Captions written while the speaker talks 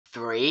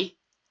3,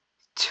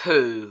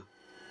 2,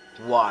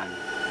 1.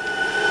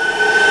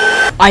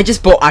 I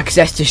just bought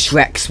access to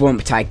Shrek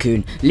Swamp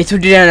Tycoon. Little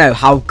did I know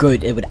how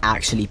good it would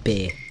actually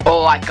be.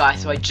 Alright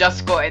guys, so I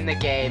just got in the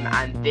game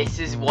and this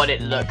is what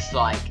it looks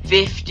like.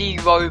 50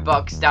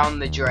 Robux down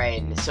the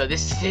drain. So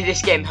this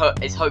game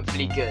is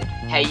hopefully good.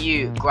 Hey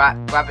you, grab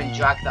and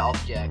drag that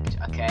object.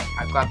 Okay,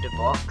 I grabbed a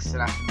box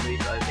and I have to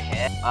move it over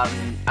here.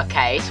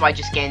 Okay, so I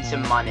just gained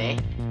some money.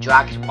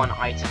 Dragged one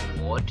item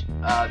reward.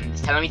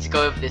 It's telling me to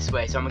go over this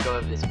way, so I'm gonna go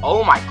over this.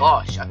 Oh my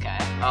gosh, okay.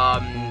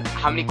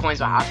 How many coins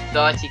do I have?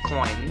 30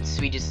 coins.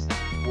 We just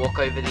walk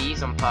over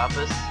these on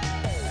purpose.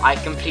 I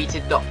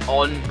completed the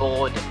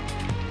onboard.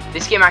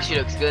 This game actually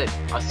looks good.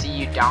 I'll see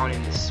you down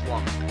in the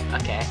swamp.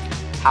 Okay,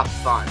 have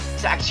fun.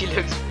 This actually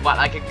looks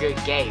like a good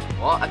game.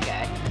 What?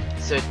 Okay.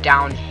 So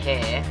down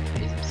here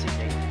is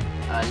something.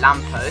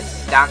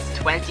 Lampposts. Down to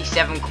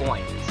 27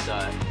 coins. So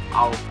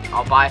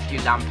I'll buy a few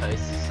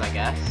lampposts, I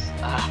guess.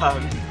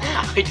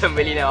 I don't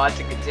really know how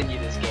to continue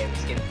this game.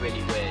 This game's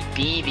really weird.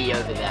 BB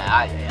over there.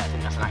 I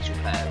think that's an actual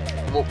player.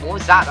 What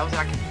was that? That was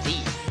like a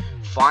D.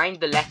 Find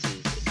the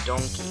letters.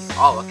 Donkey.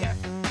 Oh, okay.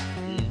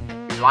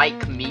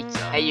 Like meter.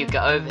 Hey, you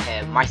get over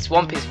here. My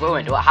swamp is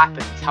ruined. What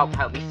happened?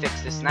 Help me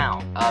fix this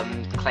now.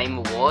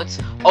 Claim rewards.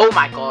 Oh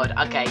my god.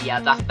 Okay, yeah,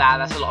 that's bad.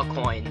 That's a lot of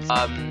coins.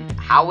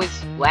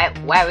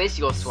 Where is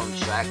your swamp,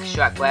 Shrek?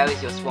 Shrek, where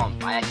is your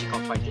swamp? I actually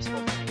can't find your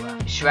swamp anywhere.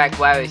 Shrek,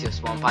 where is your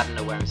swamp? I don't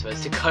know where I'm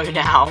supposed to go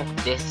now.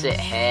 This it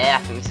here. I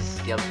think this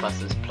is the other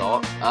person's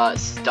plot.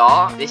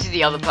 Star. This is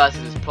the other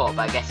person's plot,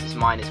 but I guess it's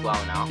mine as well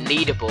now.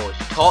 Leaderboard.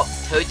 Top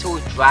total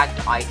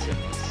dragged items.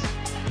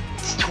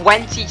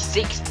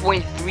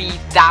 26.3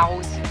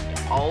 thousand.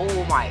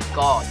 Oh my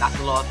god, that's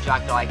a lot of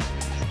dragged items.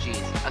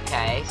 Jeez.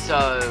 Okay,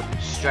 so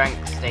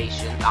strength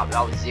station. That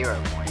was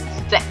 0 points.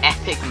 The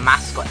epic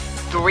mascot.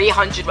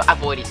 300.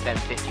 I've already spent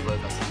 50 Robux on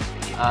this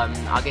video.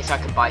 I guess I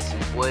can buy some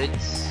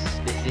woods.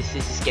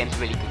 This game's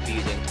really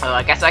confusing.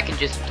 I guess I can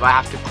just. Do I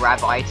have to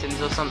grab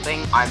items or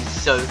something? I'm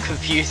so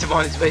confused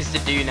what I'm supposed to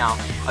do now.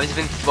 I've just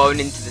been thrown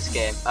into this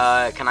game.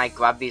 Can I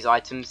grab these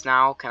items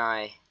now? Can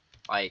I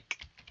like?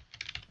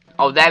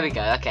 Oh, there we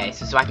go. Okay,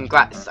 so I can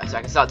grab, so I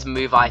can start to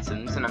move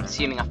items, and I'm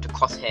assuming I have to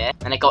cross here.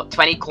 And I got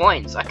 20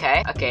 coins.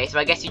 Okay, so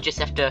I guess you just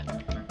have to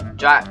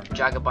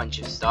drag a bunch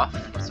of stuff.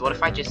 So what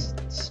if I just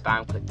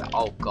spam click that?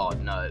 Oh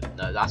god, no,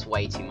 that's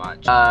way too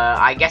much.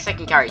 I guess I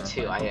can carry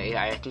 2.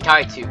 I can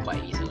carry 2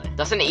 quite easily.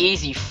 That's an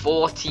easy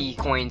 40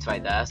 coins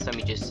right there. So let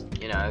me just,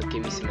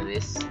 give me some of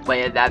this.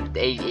 Wait,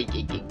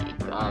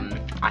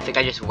 I think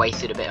I just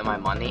wasted a bit of my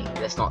money.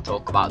 Let's not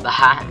talk about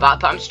that.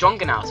 But I'm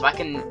stronger now, so I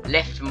can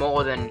lift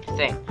more than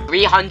thing.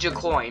 300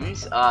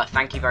 coins.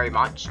 Thank you very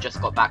much. Just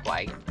got back what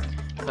I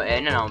put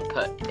in, and I'll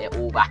put it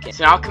all back in.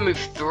 So now I can move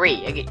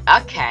 3.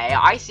 Okay,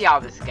 I see how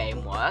this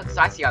game works.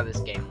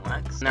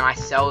 And then I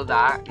sell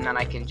that, and then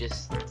I can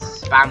just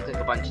spam click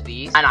a bunch of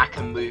these, and I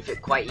can move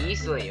it quite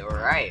easily.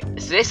 Alright.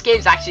 So this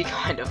game's actually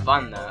kind of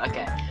fun though.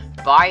 Okay.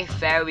 Buy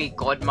fairy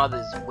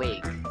godmother's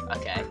wig.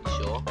 Okay,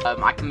 sure.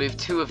 I can move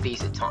 2 of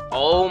these at a time.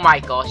 Oh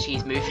my gosh,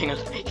 he's moving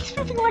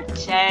like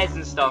chairs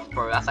and stuff,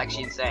 bro. That's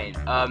actually insane.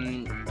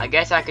 I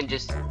guess I can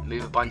just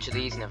move a bunch of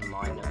these. Never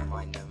mind.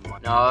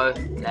 No,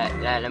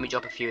 let me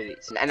drop a few of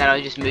these, and then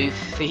I'll just move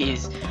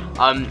these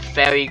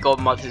fairy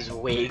godmother's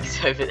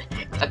wigs over there.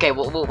 Okay,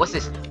 what's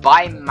this?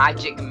 Buy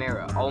magic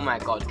mirror. Oh my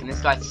god, can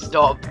this guy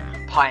stop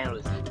buying all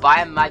this?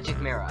 Buy a magic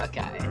mirror.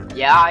 Okay.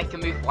 Yeah, I can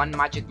move 1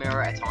 magic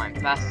mirror at a time.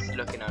 That's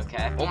looking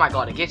okay. Oh my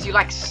god, it gives you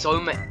like so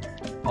much.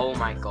 Oh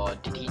my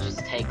god, did he just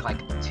take like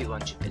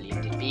 200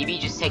 million? Did BB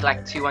just take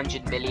like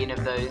 200 million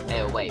of those?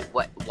 Oh wait,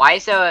 what? Why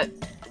is there a?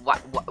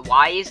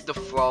 Why is the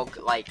frog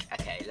like?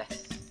 Okay,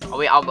 let's. Oh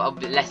wait,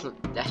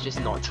 let's just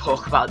not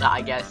talk about that,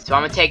 I guess. So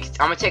I'm gonna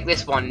take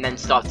this one and then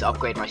start to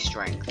upgrade my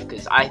strength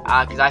because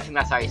I think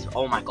that's how you.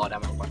 Oh my god,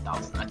 I'm at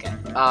 1,000. Okay.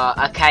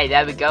 Okay,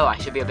 there we go. I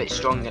should be a bit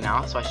stronger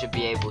now, so I should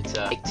be able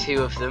to take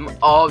 2 of them.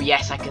 Oh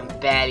yes, I can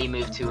barely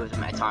move 2 of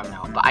them at a time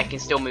now, but I can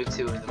still move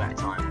 2 of them at a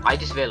time. I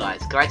just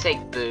realized. Can I take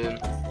boom,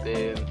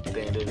 boom,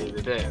 boom, boom,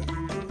 boom,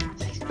 boom?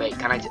 Wait,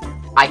 can I?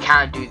 I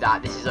can't do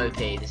that. This is OP.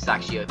 This is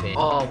actually OP.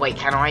 Oh wait,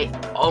 can I?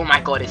 Oh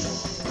my god, it's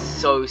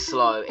so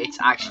slow. It's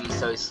actually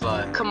so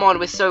slow. Come on,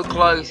 we're so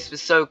close. We're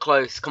so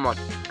close. Come on.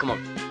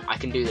 I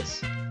can do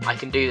this. I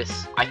can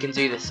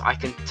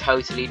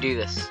totally do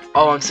this.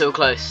 Oh, I'm so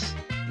close.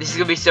 This is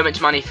gonna be so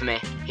much money for me.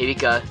 Here we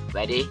go.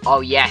 Ready?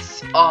 Oh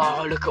yes.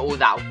 Oh, look at all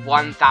that.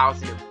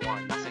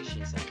 1,001. That's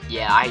actually insane.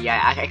 Yeah,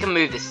 I can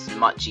move this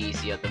much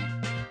easier than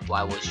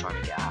what I was trying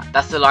to get at.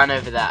 That's the line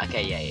over there.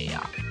 Okay,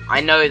 yeah. I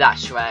know that,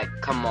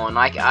 Shrek. Come on,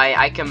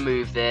 I can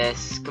move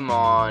this. Come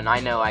on, I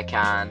know I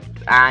can.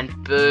 And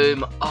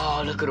boom.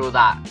 Oh, look at all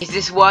that. Is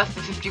this worth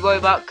the 50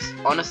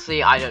 Robux?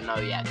 Honestly, I don't know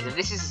yet. Because if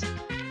this is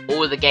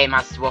all the game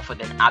has to offer,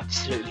 then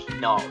absolutely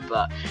not.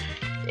 But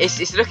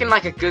it's looking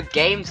like a good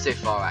game so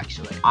far,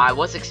 actually. I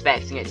was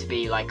expecting it to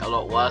be like a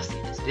lot worse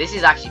than this. This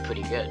is actually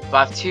pretty good. But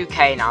I have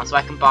 2k now, so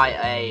I can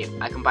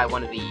buy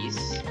one of these.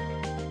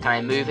 Can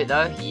I move it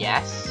though?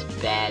 Yes.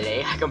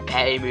 Barely. I can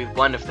barely move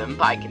one of them,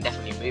 but I can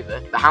definitely move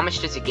it. But how much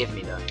does it give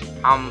me though?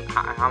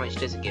 How much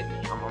does it give me?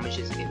 How much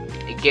does it give me?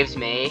 It gives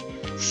me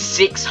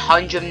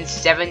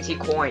 670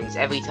 coins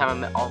every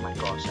time I'm... Oh my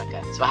gosh,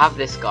 okay. So I have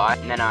this guy,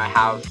 and then I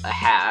have a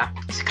hair.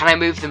 So can I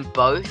move them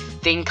both?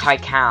 Think I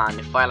can.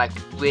 If I like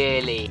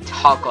really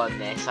tug on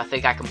this, I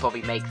think I can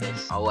probably make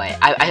this. Oh wait,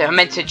 I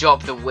meant to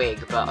drop the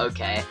wig, but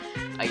okay.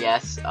 I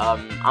guess.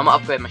 I'm gonna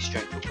upgrade my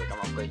strength real quick. I'm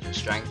upgrading my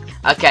strength.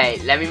 Okay,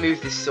 let me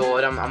move the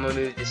sword. I'm gonna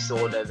move the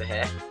sword over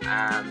here.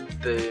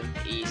 Boom.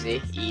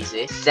 Easy,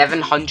 easy.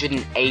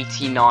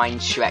 789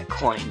 Shrek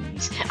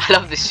coins. I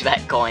love the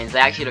Shrek coins. They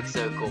actually look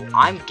so cool.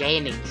 I'm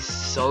gaining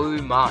so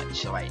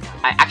much right now.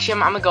 I'm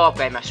gonna go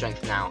upgrade my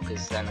strength now,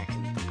 because then I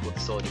can pull the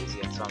sword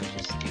easier. So I'm gonna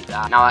just do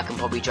that. Now I can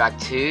probably drag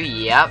 2.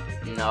 Yep.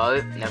 No,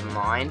 never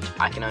mind.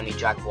 I can only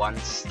drag 1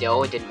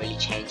 still. It didn't really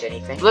change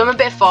anything. But I'm a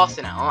bit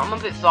faster now. I'm a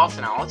bit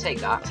faster now. I'll take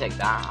that. I'll take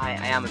that. I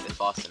am a bit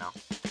faster now.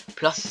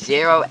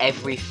 +0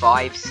 every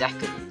 5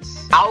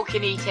 seconds. How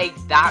can he take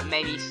that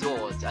many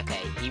swords?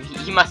 Okay,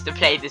 he must have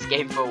played this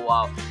game for a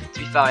while. To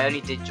be fair, I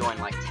only did join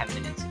like 10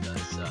 minutes ago,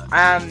 so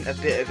I am a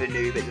bit of a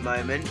noob at the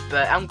moment,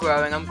 but I'm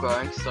growing,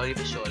 slowly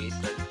but surely,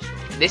 slowly but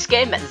surely. This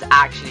game is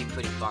actually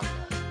pretty fun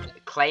though.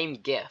 Claim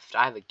gift.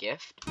 I have a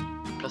gift.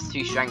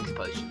 +2 strength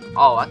potion.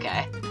 Oh,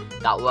 okay.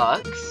 That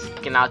works. I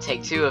can now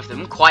take 2 of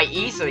them quite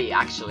easily,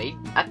 actually.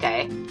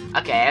 Okay.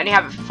 Okay, I only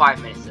have it for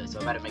 5 minutes though,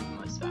 so I better make the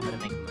most of it.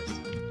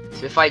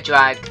 So if I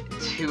drag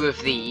 2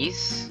 of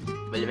these,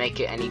 will it make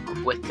it any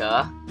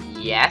quicker?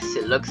 Yes,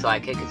 it looks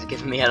like it, because it's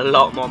giving me a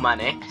lot more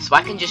money. So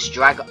I can just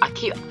drag...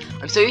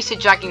 I'm so used to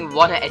dragging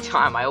 1 at a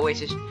time. I always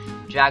just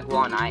drag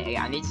 1.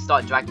 I need to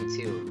start dragging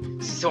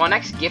 2. So our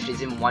next gift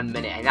is in 1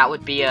 minute, and that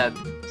would be a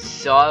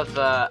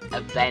server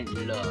event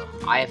lure.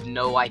 I have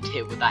no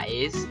idea what that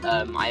is.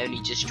 I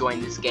only just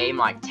joined this game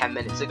like 10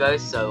 minutes ago,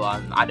 so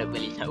I don't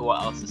really know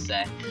what else to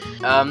say.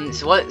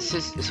 So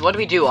what do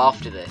we do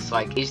after this?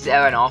 Like, is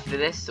there an after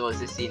this, or is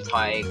this the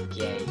entire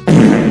game?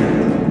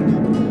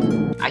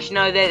 Actually,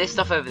 no, there's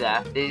stuff over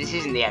there. This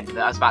isn't the end of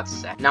it, I was about to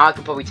say. Now I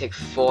can probably take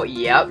 4.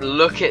 Yep,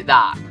 look at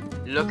that.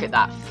 Look at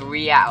that.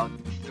 3 at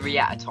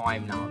a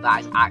time now. That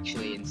is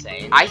actually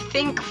insane. I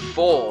think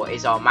 4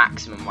 is our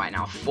maximum right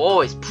now.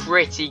 4 is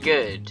pretty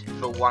good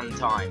for 1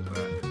 time,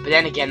 bro. But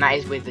then again, that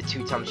is with the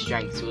 2 times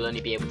strength, so we'll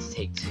only be able to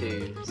take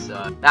 2.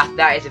 So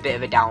that is a bit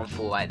of a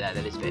downfall right there.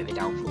 That is a bit of a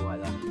downfall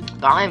right there.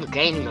 But I am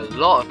gaining a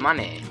lot of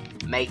money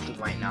making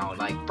right now.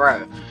 Like,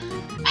 bro,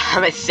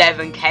 I'm at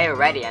 7k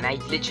already, and I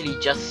literally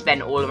just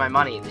spent all of my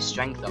money in the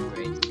strength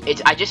upgrade.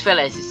 I just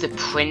realized it's the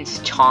Prince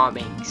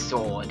Charming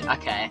sword.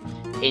 Okay.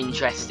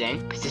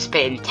 Interesting.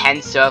 Participate in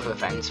 10 server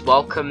events.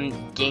 Welcome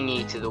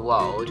Gingy to the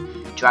world.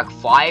 Drag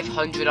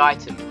 500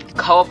 items.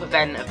 Co-op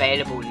event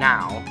available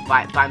now.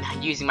 But I'm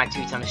using my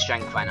 2 times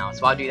strength right now,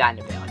 so I'll do that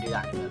in a bit.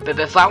 But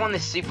if I want the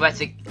super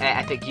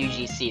epic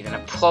UGC, then I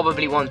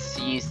probably want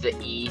to use the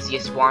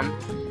easiest one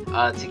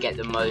to get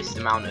the most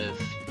amount of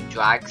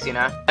drags, you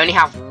know. I only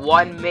have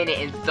 1 minute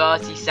and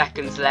 30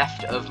 seconds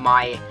left of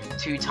my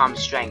 2 times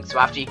strength, so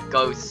I have to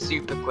go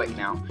super quick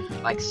now.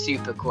 Like,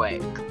 super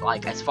quick.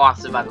 Like, as fast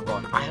as I've ever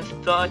gone. I have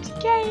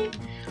 30k!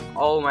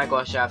 Oh my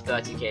gosh, I have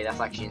 30k. That's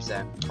actually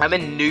insane. I'm a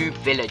noob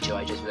villager,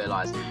 I just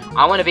realized.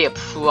 I want to be a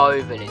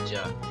pro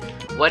villager.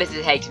 What does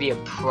it take to be a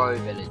pro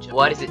villager?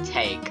 What does it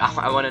take?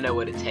 I want to know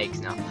what it takes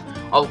now.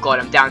 Oh god,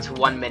 I'm down to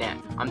 1 minute.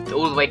 I'm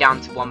all the way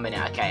down to 1 minute.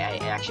 Okay, I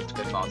actually have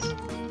to go fast.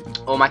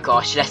 Oh my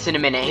gosh, less than a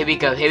minute. Here we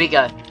go, here we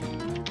go.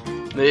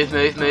 Move,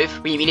 move,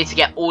 move. We need to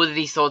get all of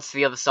these swords to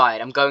the other side.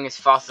 I'm going as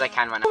fast as I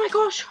can right now. Oh my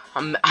gosh.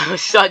 I'm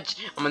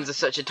under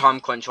such a time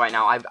crunch right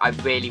now. I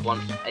really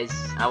want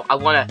I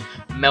want to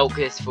milk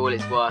this for all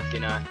it's worth, you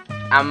know.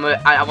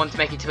 I want to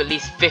make it to at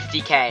least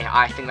 50k.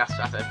 I think we're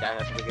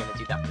gonna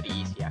do that pretty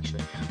easy,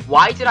 actually.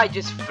 Why did I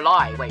just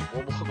fly? Wait,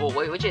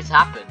 what just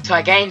happened? So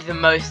I gained the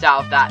most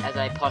out of that as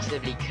I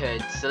possibly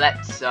could. So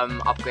let's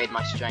upgrade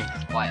my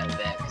strength quite a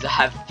bit, because I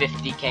have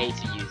 50k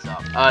to use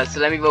up.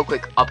 So let me real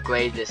quick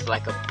upgrade this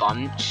like a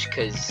bunch,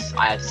 because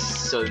I have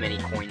so many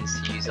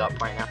coins to use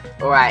up right now.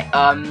 Alright,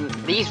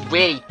 these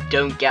really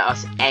don't get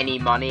us any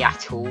money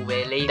at all,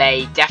 really.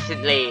 They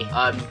definitely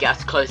get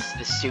us close to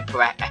the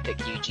super epic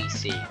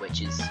UGC,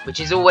 which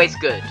is always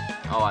good.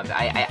 Oh,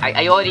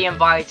 I already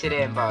invited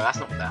him, bro. That's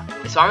not fair.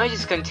 So I'm gonna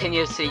just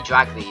continuously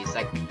drag these.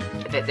 Like,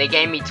 they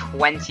gave me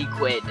 20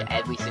 quid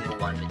every single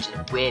one, which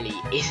really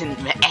isn't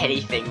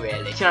anything,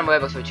 really. 2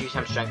 Robux for a 2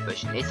 times strength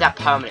potion. Is that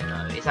permanent,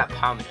 though? Is that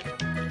permanent?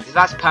 If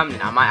that's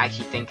permanent, I might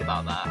actually think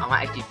about that.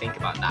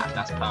 If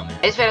that's permanent.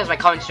 I just realized my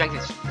current strength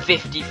is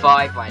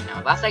 55 right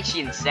now. That's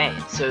actually insane.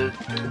 So,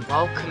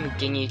 welcome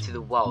Gingy to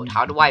the world.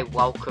 How do I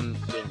welcome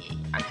Gingy?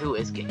 And who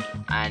is Gingy?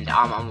 And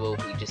I'm will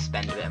just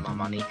spend a bit of my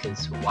money,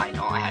 because why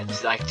not? I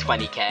have like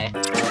 20k.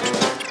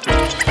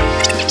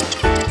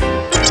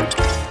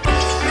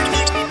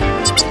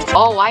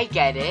 Oh, I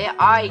get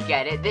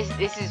it.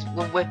 This is,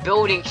 we're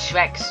building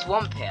Shrek's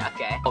swamp here.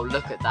 Okay. Oh,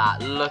 look at that.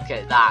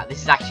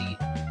 This is actually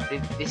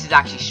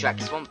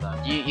Shrek's swamp though.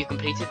 You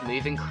completed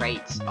moving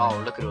crates. Oh,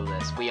 look at all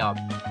this. We are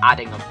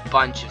adding a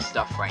bunch of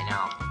stuff right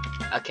now.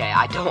 Okay,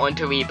 I don't want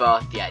to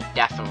rebirth yet.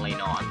 Definitely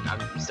not.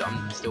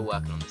 I'm still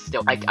working on this.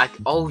 Still,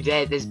 oh,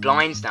 there's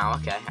blinds now.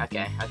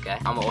 Okay. I'm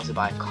gonna also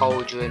buy a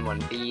cauldron,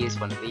 one of these.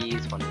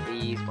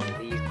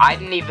 I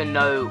didn't even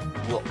know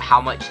how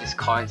much this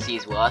currency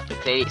is worth, but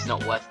clearly it's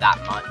not worth that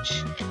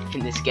much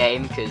in this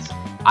game because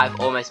I've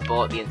almost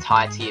bought the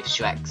entirety of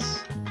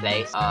Shrek's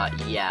place.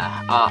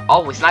 Yeah.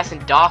 Oh, it's nice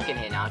and dark in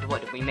here now.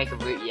 What, did we make a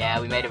roof? Yeah,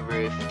 we made a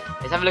roof.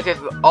 Let's have a look at.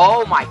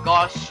 Oh my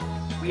gosh,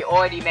 we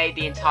already made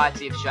the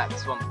entirety of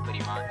Shrek's swamp pretty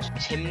much.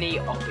 Chimney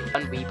obby.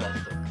 One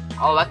rebirth token.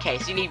 Oh, okay.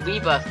 So you need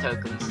rebirth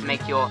tokens to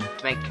make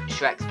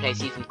Shrek's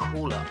place even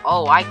cooler.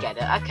 Oh, I get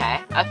it.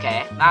 Okay.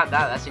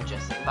 That's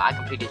interesting. But I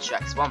completed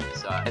Shrek's swamp,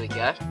 so there we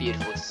go.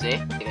 Beautiful to see.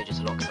 I think I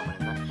just locked someone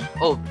in there.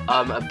 Oh,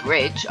 a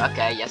bridge.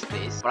 Okay, yes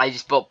please. But I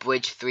just bought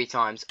bridge 3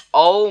 times.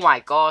 Oh my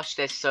gosh,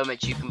 there's so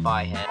much you can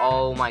buy here.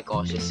 Oh my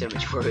gosh, there's so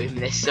much room.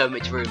 There's so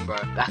much room, bro.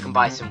 I can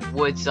buy some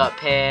woods up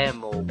here.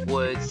 More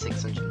woods.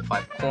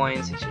 605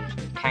 coins.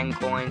 610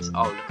 coins.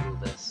 Oh, look at all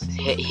this.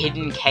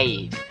 Hidden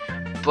cave.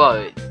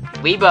 Bro,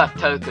 rebirth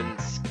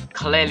tokens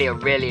clearly are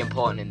really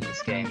important in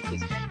this game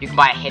because you can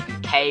buy a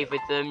hidden cave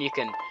with them. You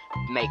can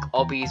make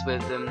obbies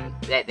with them.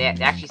 They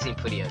actually seem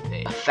pretty OP.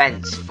 A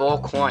fence,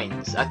 4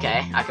 coins.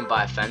 Okay, I can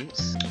buy a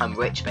fence. I'm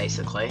rich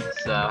basically,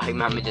 so I'm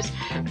gonna just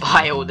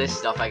buy all this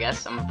stuff. I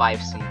guess I'm gonna buy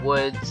some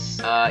woods.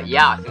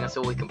 Yeah, I think that's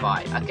all we can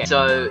buy. Okay,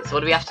 so what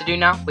do we have to do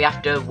now? We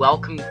have to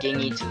welcome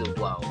Gingy to the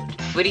world.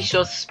 Pretty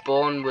sure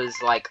spawn was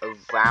like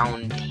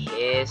around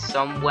here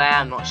somewhere.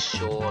 I'm not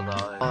sure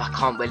though. Oh, I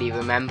can't really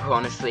remember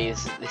honestly.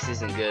 This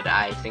isn't good.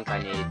 I think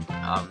I need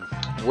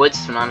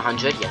woods for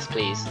 900. Yes,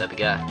 please. There we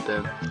go.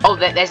 Boom. Oh,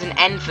 there's an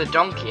N for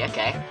donkey.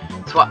 Okay.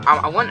 So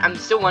I'm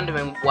still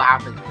wondering what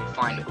happens when we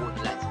find all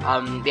the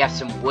letters. We have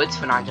some woods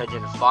for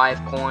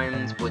 905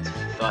 coins. Woods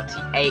for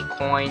 38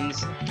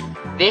 coins.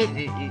 This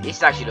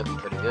is actually looking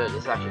pretty good.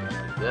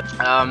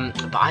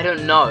 But I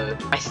don't know.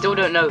 I still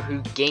don't know who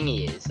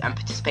Gingy is and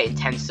participate in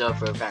 10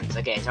 server events.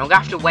 Okay, so I'm gonna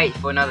have to wait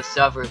for another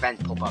server event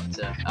to pop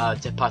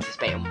up to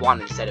participate in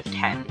 1 instead of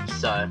 10.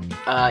 So,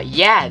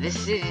 yeah,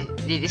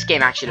 this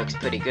game actually looks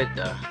pretty good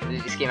though.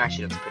 This game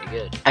actually looks pretty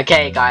good.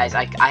 Okay, guys,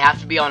 I have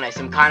to be honest.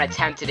 I'm kind of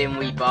tempted in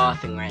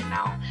rebirthing right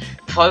now.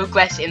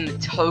 Progress in the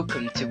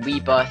token to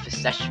rebirth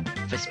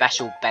for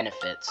special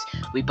benefits.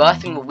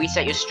 Rebirthing will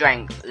reset your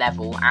strength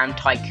level and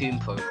Tycoon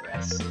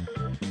progress.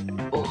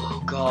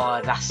 Oh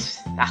god, that's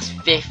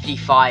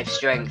 55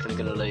 strength I'm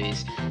gonna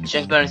lose.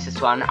 Strength bonus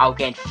is 1. I'll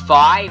gain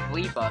 5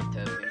 rebirth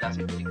tokens. That's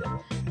pretty good.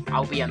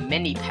 I'll be a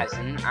mini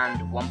peasant and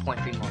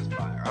 1.3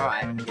 multiplier.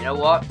 Alright, you know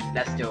what?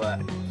 Let's do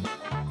it.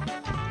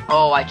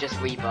 Oh, I just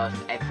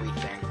rebirthed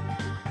everything.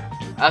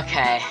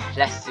 Okay,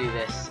 let's do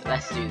this.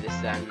 Let's do this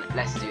then.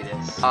 Let's do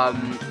this.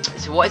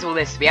 So what is all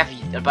this? We have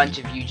a bunch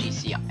of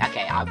UGC.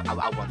 Okay, I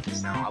want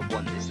this now. I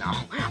want this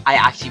now. I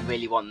actually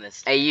really want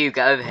this. Hey, you,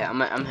 get over here.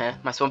 I'm here.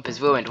 My swamp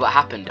is ruined. What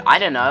happened? I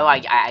don't know.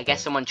 I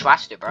guess someone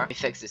trashed it, bro. Let me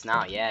fix this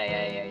now.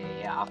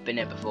 Yeah. I've been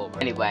here before, bro.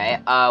 Anyway,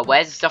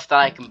 where's the stuff that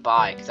I can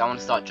buy? Because I want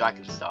to start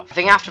dragging stuff. I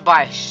think I have to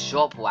buy a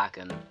shop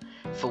wagon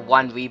for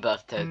 1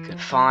 rebirth token.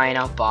 Fine,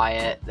 I'll buy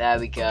it. There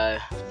we go.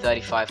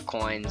 35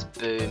 coins.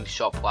 Boom.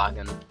 Shop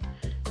wagon.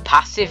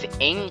 Passive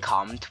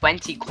income,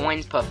 20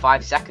 coins per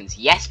 5 seconds.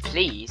 Yes,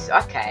 please.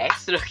 Okay,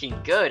 that's looking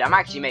good. I'm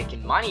actually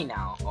making money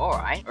now.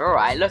 Alright,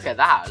 look at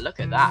that.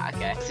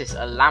 Okay, this is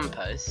a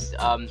lamppost,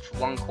 for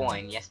 1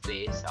 coin. Yes,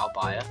 please. I'll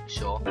buy it.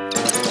 Sure.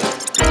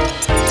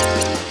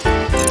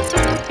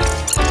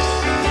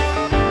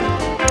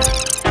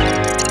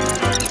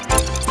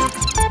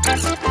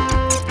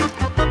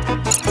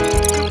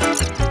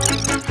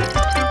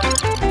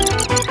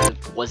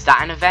 Was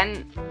that an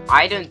event?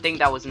 I don't think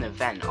that was an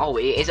event. Oh,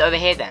 it is over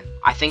here then.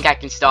 I think I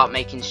can start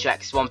making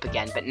Shrek Swamp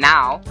again. But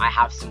now, I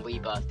have some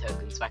rebirth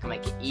tokens, so I can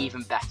make it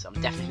even better. I'm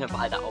definitely going to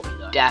buy that obby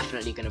though.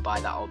 Definitely going to buy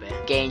that obby.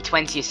 Gain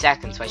 20 a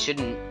second, so I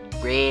shouldn't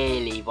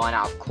really run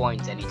out of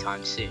coins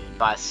anytime soon.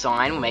 Buy a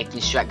sign. We're making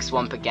Shrek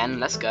Swamp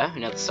again. Let's go.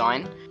 Another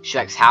sign.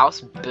 Shrek's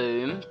house.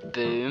 Boom.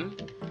 Boom.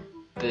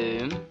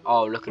 Boom.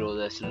 Oh, look at all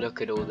this. Look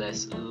at all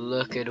this.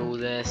 Look at all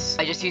this.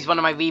 I just used one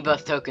of my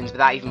rebirth tokens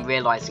without even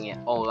realizing it.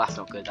 Oh, that's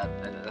not good.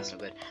 That's not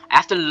good. I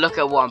have to look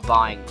at what I'm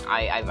buying.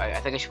 I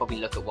think I should probably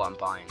look at what I'm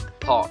buying.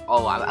 Pot.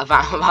 Oh, I've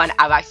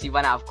actually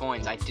run out of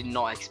coins. I did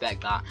not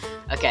expect that.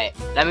 Okay,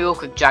 let me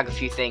walk and drag a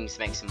few things to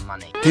make some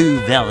money. 2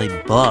 very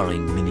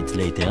boring minutes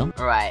later.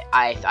 Alright,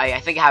 I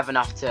think I have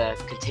enough to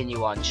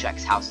continue on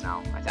Shrek's house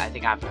now. I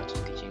think I have enough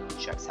to continue on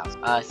Shrek's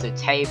house. So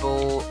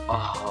table.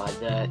 Oh,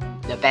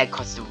 the bed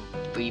costs a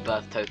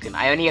rebirth token.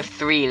 I only have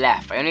 3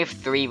 left. I only have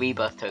 3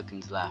 rebirth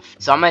tokens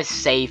left. So I'm gonna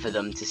savor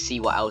them to see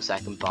what else I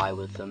can buy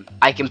with them.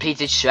 I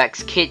completed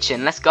Shrek's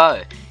kitchen. Let's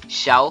go.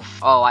 Shelf.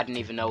 Oh, I didn't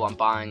even know what I'm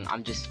buying.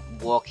 I'm just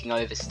walking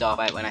over stuff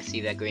right when I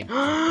see they're green.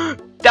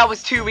 That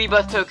was 2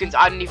 rebirth tokens.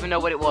 I didn't even know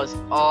what it was.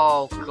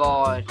 Oh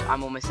god,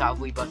 I'm almost out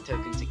of rebirth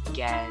tokens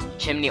again.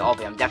 Chimney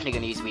obby. I'm definitely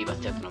gonna use a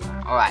rebirth token on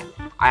that. Alright,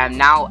 I am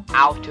now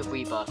out of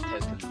rebirth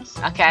tokens.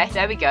 Okay,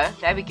 there we go.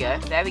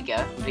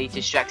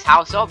 Completed Shrek's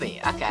house obby.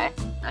 Okay.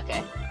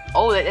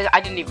 Oh, I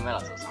didn't even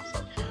realize it was house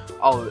obby.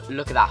 Oh,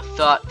 look at that.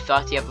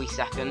 30 every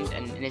second.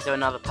 And is there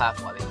another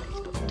purple?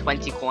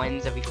 20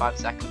 coins every 5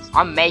 seconds.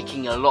 I'm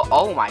making a lot.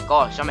 Oh my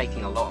gosh, I'm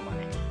making a lot of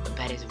money. I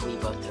bet it's a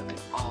rebirth token.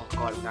 Oh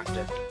god, I'm gonna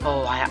have to.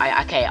 Oh,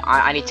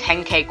 I need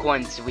 10k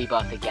coins to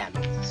rebirth again.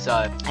 So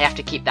I have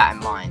to keep that in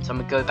mind. So I'm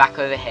gonna go back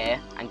over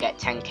here and get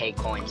 10k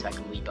coins so I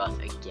can rebirth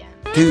again.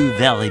 2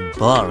 very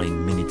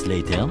boring minutes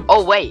later.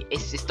 Oh wait,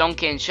 it's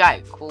Donkey and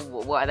Shrek. Well,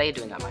 what are they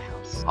doing at my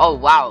house? Oh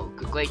wow,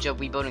 great job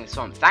rebuilding the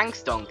swamp.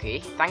 Thanks, Donkey.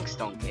 Thanks,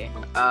 Donkey.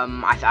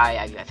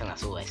 I think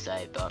that's all they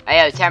say. But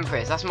hey, yo,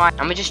 Temperance, that's my. I'm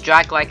gonna just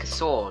drag like a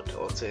sword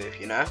or two,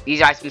 you know.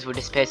 These items will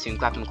disappear soon.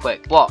 Grab them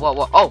quick. What?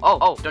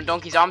 Oh,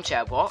 Donkey's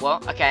armchair. What?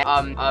 Okay.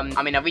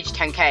 I mean, I reached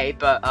 10k,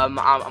 but I'm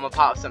a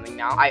part of something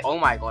now. Oh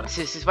my god,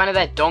 this is one of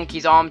their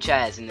Donkey's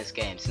armchairs in this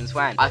game. Since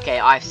when? Okay,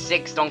 I have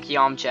 6 Donkey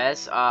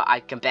armchairs. I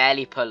can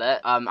barely pull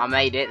it. I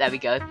made it. There we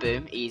go.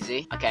 Boom.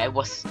 Easy. Okay.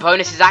 What's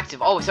bonus is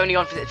active? Oh, it's only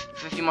on for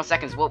 50 more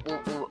seconds.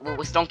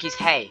 What's Donkey's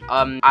hay?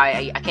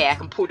 I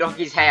can pull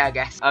Donkey's hay, I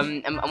guess.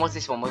 And what's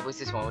this one? What's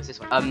this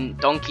one?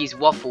 Donkey's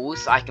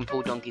waffles. I can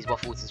pull Donkey's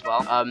waffles as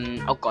well.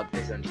 Oh god,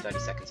 there's only 30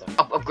 seconds left.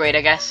 Upgrade,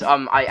 I guess.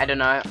 I don't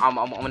know. I'm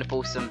gonna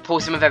pull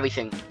some of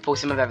everything. I'm pulling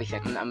some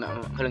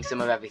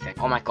of everything.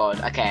 Oh my god.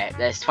 Okay.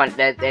 There's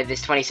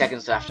 20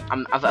 seconds left.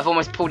 I've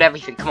almost pulled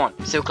everything. Come on.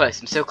 I'm so close.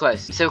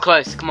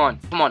 Come on.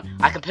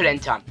 I can pull it in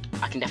time.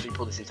 I can definitely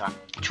pull this in time.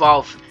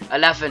 12,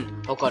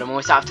 11. Oh god, I'm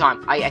almost out of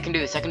time. I can do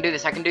this.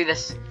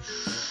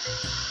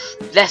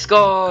 Let's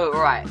go.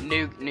 Right,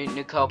 new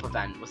co-op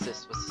event. What's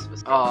this?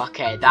 Oh,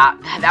 okay.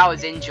 That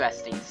was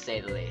interesting to say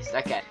the least.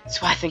 Okay,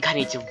 so I think I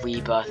need to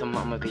rebirth. I'm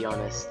gonna be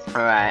honest.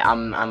 All right,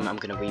 I'm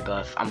gonna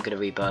rebirth.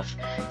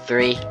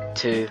 3,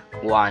 2,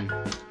 1.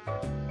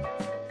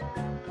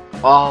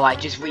 Oh, I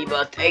just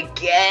rebirthed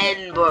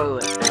again, bro.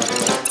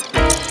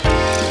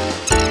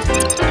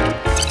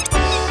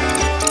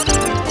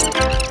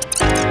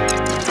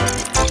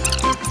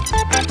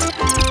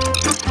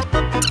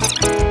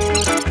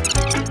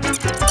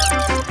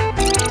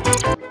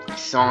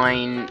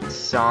 Sign,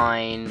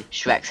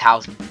 Shrek's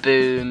house,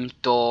 boom,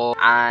 door,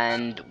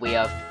 and we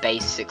have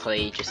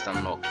basically just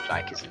unlocked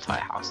like his entire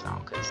house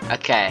now.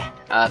 Okay,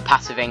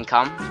 passive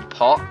income,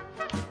 pot.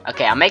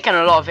 Okay, I'm making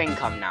a lot of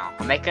income now.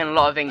 So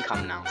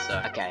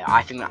okay,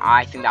 I think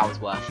that was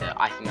worth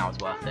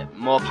it.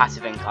 More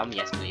passive income,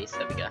 yes please.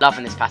 There we go.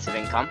 Loving this passive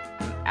income.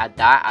 Add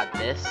that, add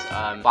this.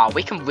 Wow,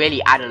 we can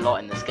really add a lot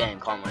in this game,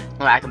 can't we?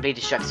 Alright, I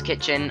completed Shrek's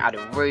kitchen, add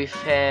a roof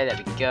here, there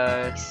we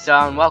go.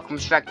 Son, welcome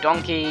Shrek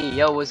Donkey.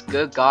 Yo, what's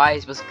good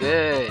guys? What's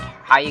good?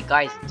 How you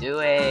guys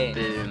doing?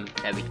 Boom,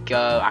 there we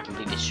go. I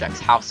completed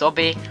Shrek's house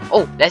obby.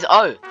 Oh, there's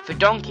O for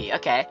Donkey,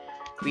 okay.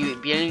 We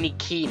only need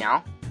key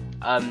now.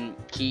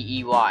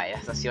 Key EY.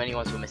 That's the only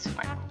ones we're missing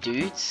right now.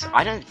 Dudes?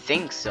 I don't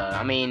think so.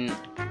 I mean,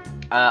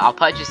 I'll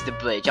purchase the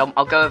bridge.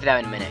 I'll go over there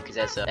in a minute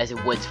because there's a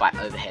woods fight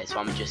over here. So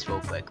I'm gonna just real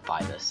quick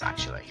buy this.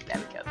 Actually, there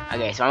we go.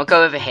 Okay, so I'm gonna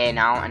go over here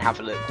now and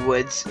have a look.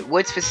 Woods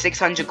for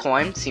 600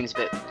 coins seems a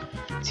bit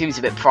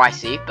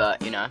pricey,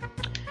 but you know.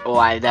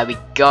 Alright, there we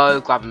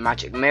go. Grab a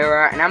magic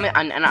mirror, and I'm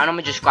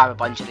gonna just grab a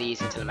bunch of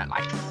these until I'm at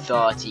like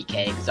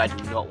 30k because I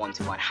do not want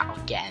to run out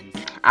again.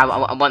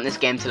 I want this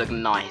game to look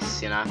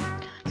nice, you know.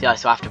 Yeah,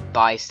 so I have to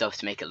buy stuff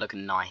to make it look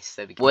nice.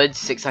 There we go. Woods,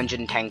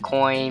 610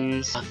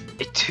 coins.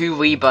 2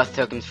 rebirth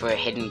tokens for a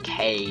hidden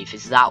cave.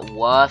 Is that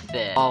worth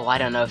it? Oh, I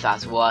don't know if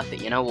that's worth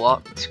it. You know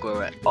what?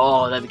 Screw it.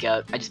 Oh, there we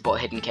go. I just bought a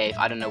hidden cave.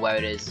 I don't know where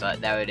it is, but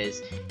there it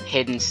is.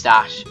 Hidden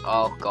stash.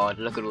 Oh god,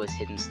 look at all this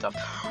hidden stuff.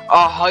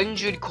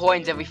 100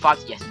 coins every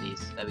 5. Yes,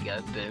 please. There we go.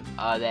 Boom.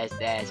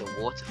 There's a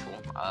waterfall.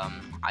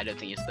 I don't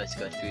think you're supposed to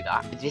go through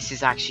that. This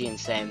is actually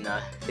insane though.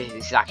 This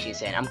is actually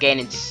insane. I'm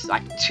gaining just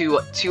like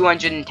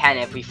 210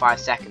 every 5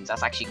 seconds.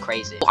 That's actually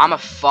crazy. I'm a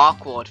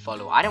Farquaad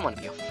follower. I don't want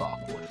to be a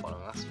Farquaad follower.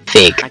 That's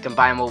big. I can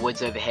buy more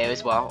woods over here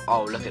as well.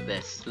 Oh, look at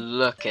this.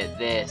 Look at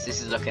this.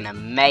 This is looking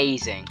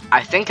amazing.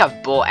 I think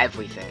I've bought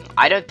everything.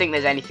 I don't think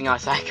there's anything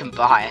else I can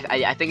buy.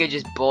 I think I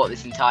just bought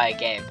this entire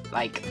game.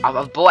 Like,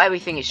 I've bought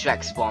everything at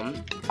Shrek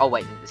Swamp. Oh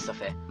wait, there's stuff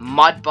here.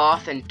 Mud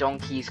bath and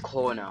Donkey's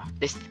corner.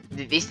 This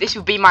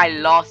will be my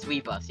last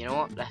rebirth. You know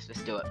what? Let's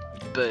do it.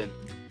 Boom.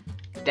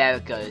 There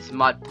it goes.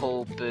 Mud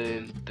pool.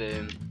 Boom.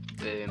 Boom.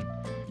 Boom.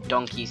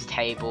 Donkey's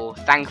table.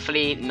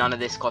 Thankfully, none of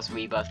this costs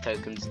rebirth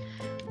tokens.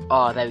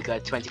 Oh, there we go.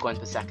 20 coins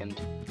per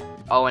second.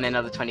 Oh, and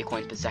another 20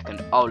 coins per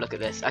second. Oh, look at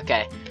this.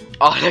 Okay.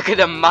 Oh, look at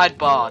the mud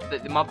bath.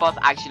 The mud bath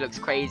actually looks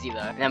crazy though.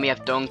 And then we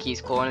have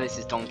Donkey's corner. This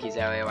is Donkey's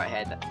area right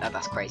here.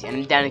 That's crazy.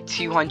 And then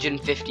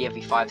 250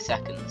 every 5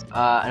 seconds.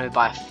 And we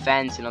buy a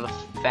fence, another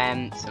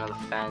fence, another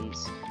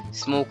fence.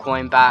 Small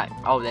coin pack.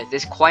 Oh,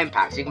 there's coin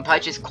packs. You can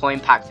purchase coin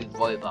packs with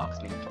Robux.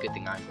 I mean, good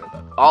thing I have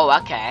Robux. Oh,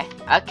 okay.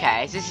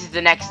 Okay, so this is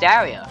the next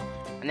area.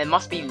 And there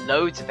must be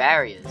loads of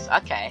areas.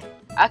 Okay.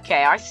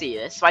 Okay, I see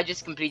this. So I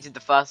just completed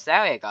the first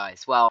area,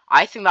 guys. Well,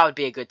 I think that would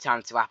be a good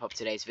time to wrap up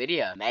today's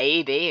video.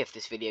 Maybe, if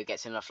this video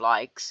gets enough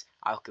likes,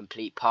 I'll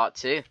complete part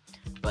 2.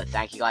 But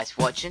thank you guys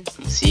for watching.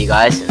 See you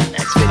guys in the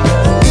next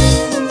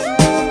video.